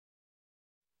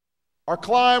Our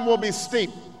climb will be steep.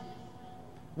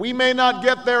 We may not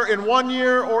get there in 1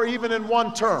 year or even in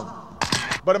 1 term.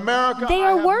 But America, they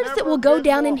are words that will go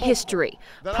down in history,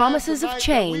 promises of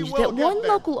change that one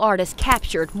local artist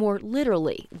captured more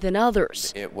literally than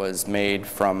others. It was made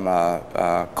from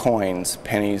coins,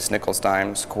 pennies, nickels,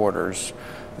 dimes, quarters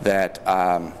that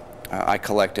I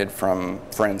collected from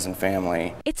friends and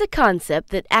family. It's a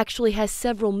concept that actually has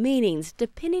several meanings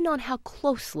depending on how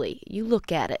closely you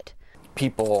look at it.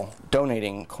 People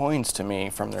donating coins to me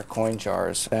from their coin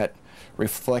jars, that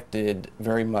reflected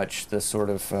very much the sort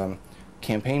of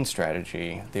campaign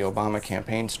strategy, the Obama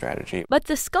campaign strategy. But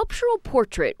the sculptural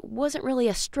portrait wasn't really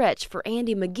a stretch for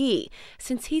Andy McGee,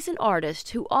 since he's an artist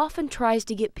who often tries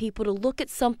to get people to look at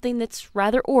something that's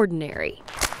rather ordinary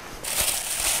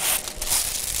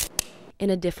in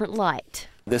a different light.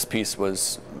 This piece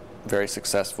was very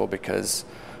successful because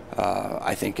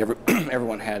I think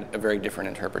everyone had a very different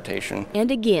interpretation.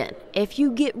 And again, if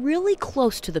you get really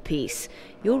close to the piece,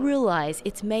 you'll realize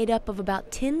it's made up of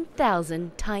about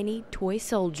 10,000 tiny toy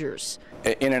soldiers.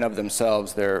 In and of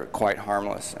themselves, they're quite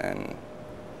harmless and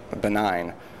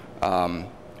benign.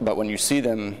 But when you see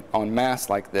them en masse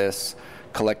like this,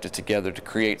 collected together to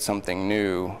create something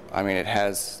new, I mean, it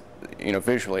has,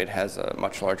 visually it has a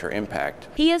much larger impact.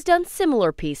 He has done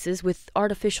similar pieces with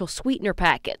artificial sweetener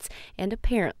packets and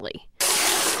apparently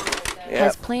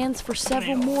has plans for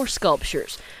several more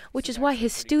sculptures, which is why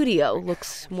his studio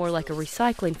looks more like a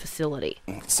recycling facility.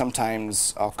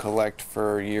 Sometimes I'll collect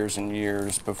for years and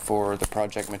years before the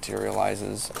project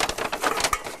materializes.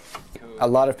 A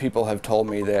lot of people have told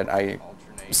me that I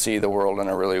see the world in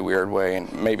a really weird way,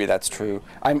 and maybe that's true.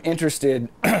 I'm interested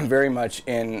very much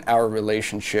in our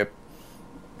relationship,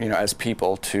 as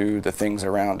people to the things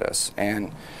around us,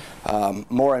 and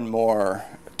more and more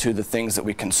to the things that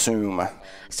we consume.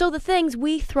 So the things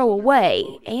we throw away,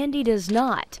 Andy does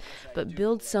not, but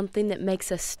builds something that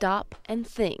makes us stop and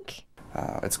think.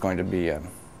 It's going to be a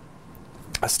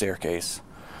staircase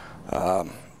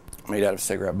made out of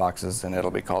cigarette boxes, and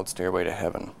it'll be called Stairway to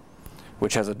Heaven,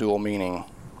 which has a dual meaning.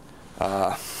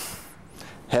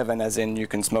 Heaven as in you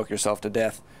can smoke yourself to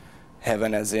death,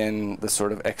 heaven as in the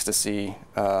sort of ecstasy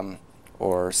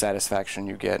or satisfaction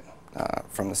you get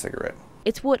from the cigarette.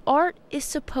 It's what art is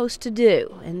supposed to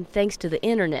do, and thanks to the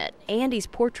internet, Andy's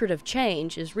portrait of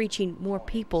change is reaching more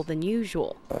people than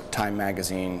usual. Time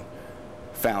magazine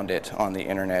found it on the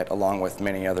internet along with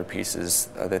many other pieces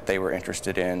that they were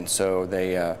interested in, so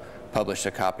they published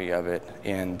a copy of it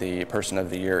in the Person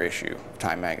of the Year issue of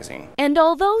Time magazine. And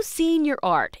although seeing your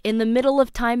art in the middle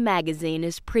of Time magazine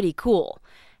is pretty cool,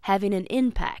 having an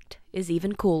impact is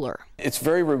even cooler. It's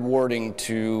very rewarding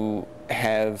to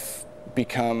have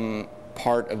become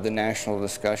part of the national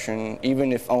discussion,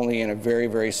 even if only in a very,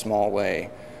 very small way.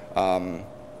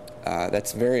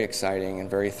 That's very exciting and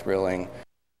very thrilling.